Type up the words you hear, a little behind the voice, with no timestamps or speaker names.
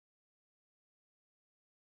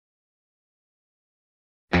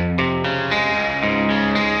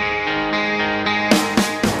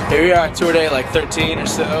Here we are on tour day like 13 or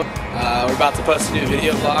so. We're about to post a new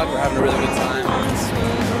video vlog. We're having a really good time.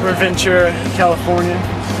 We're in Ventura, California.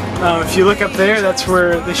 If you look up there, that's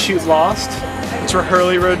where they shoot Lost. It's where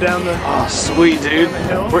Hurley rode down the... Oh, sweet, dude.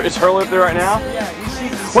 Is Hurley up there right now? Yeah, you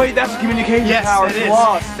see... Wait, that's the communication tower. Yes, that is.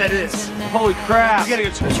 Lost. That is. Holy crap.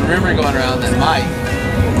 There's a rumor going around that Mike,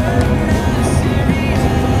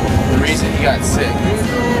 the reason he got sick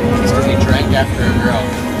is because he drank after a girl.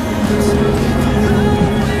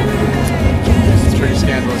 It's a pretty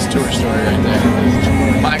scandalous tour story right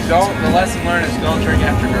there. Mike, the lesson learned is don't drink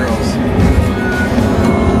after girls.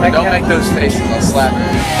 Don't make those faces, I'll slap you.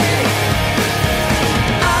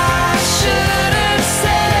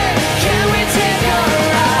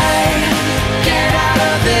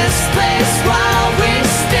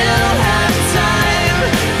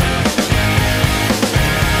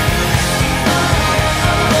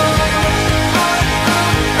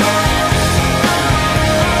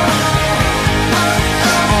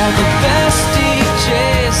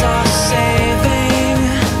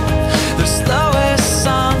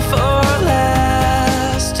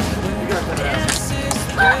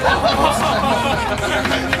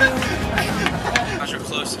 How's your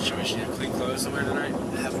clothes situation? You have clean clothes somewhere tonight? I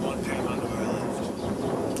have one pair of underwear left.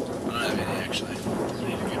 I don't have any actually. I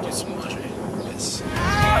need to go do some laundry. Yes.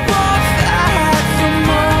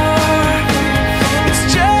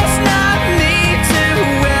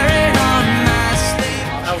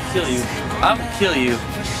 I will kill you. I will kill you. I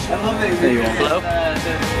love that. There you go. Hello?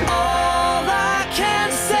 All I can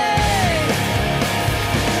say.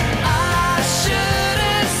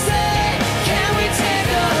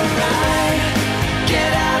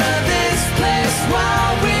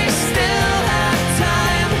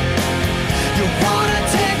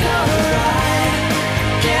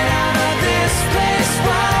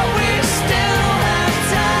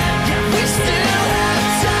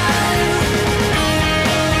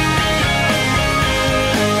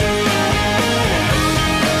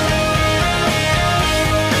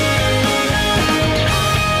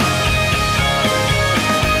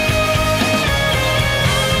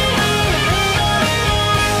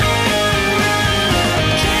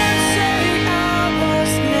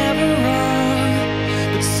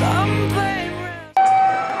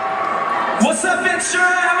 What's up, Ventura?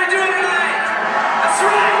 How we doing tonight? That's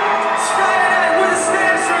right! It's Friday night with the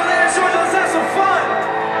Spanish for Atlanta, Georgia. Let's have some fun!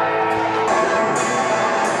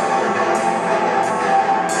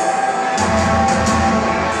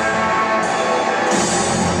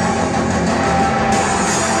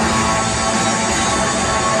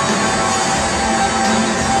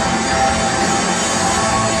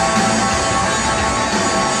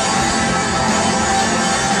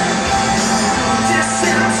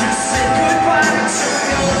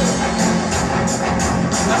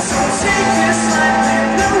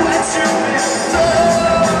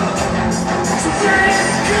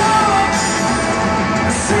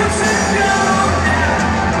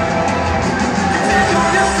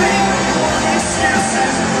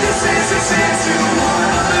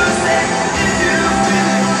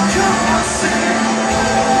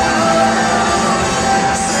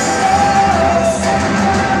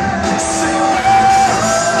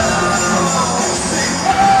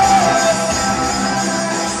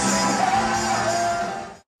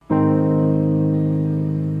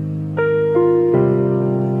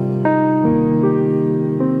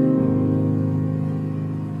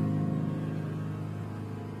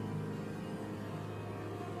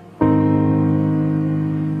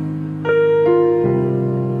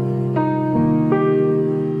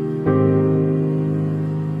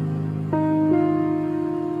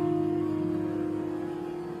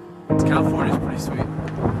 California's pretty sweet,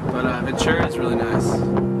 but Ventura is really nice.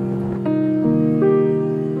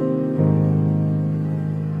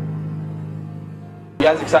 You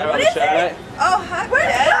guys excited about the show tonight? Oh, hi,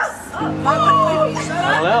 yes. Why wouldn't we be? I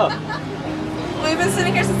don't know. We've been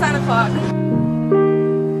sitting here since 9 o'clock.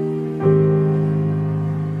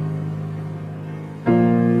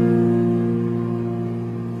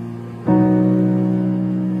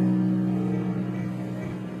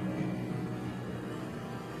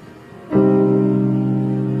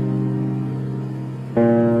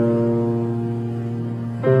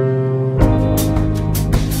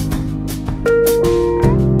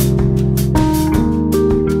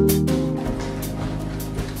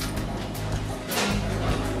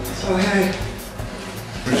 Oh, hey.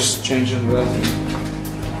 We're just changing the bathroom.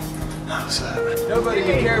 How's that? Nobody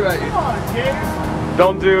can care about you. Come on, Gabe.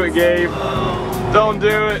 Don't do it, Gabe. Don't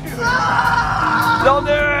do it. Don't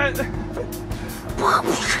do it.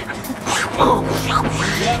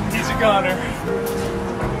 Yep, he's a goner.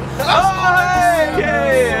 Oh,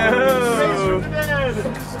 hey!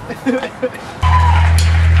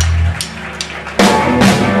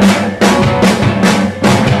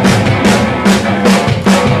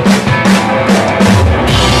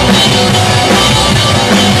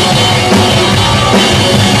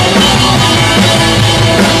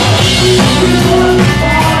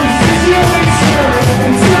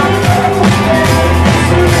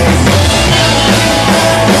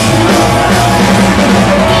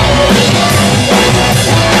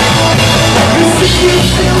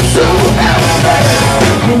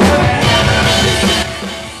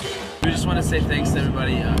 We just want to say thanks to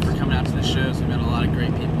everybody for coming out to the shows. We've met a lot of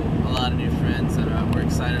great people, a lot of new friends that we're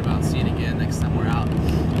excited about seeing again next time we're out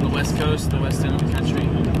on the West Coast, the West End of the country.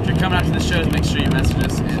 If you're coming out to the shows, make sure you message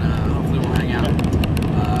us, and hopefully we'll hang out.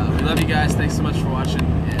 We love you guys. Thanks so much for watching,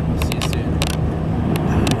 and we'll see you soon.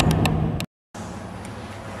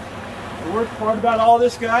 The worst part about all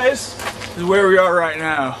this, guys, is where we are right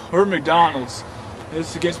now. We're at McDonald's.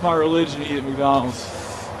 It's against my religion to eat at McDonald's.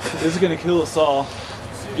 This is gonna kill us all.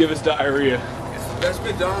 Give us diarrhea. It's the best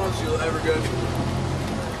McDonald's you'll ever go to.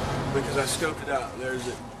 Because I scoped it out.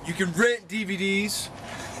 You can rent DVDs,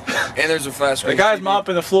 and there's a flat screen The guy's TV.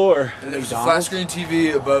 mopping the floor. And there's a flat screen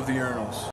TV above the urinals.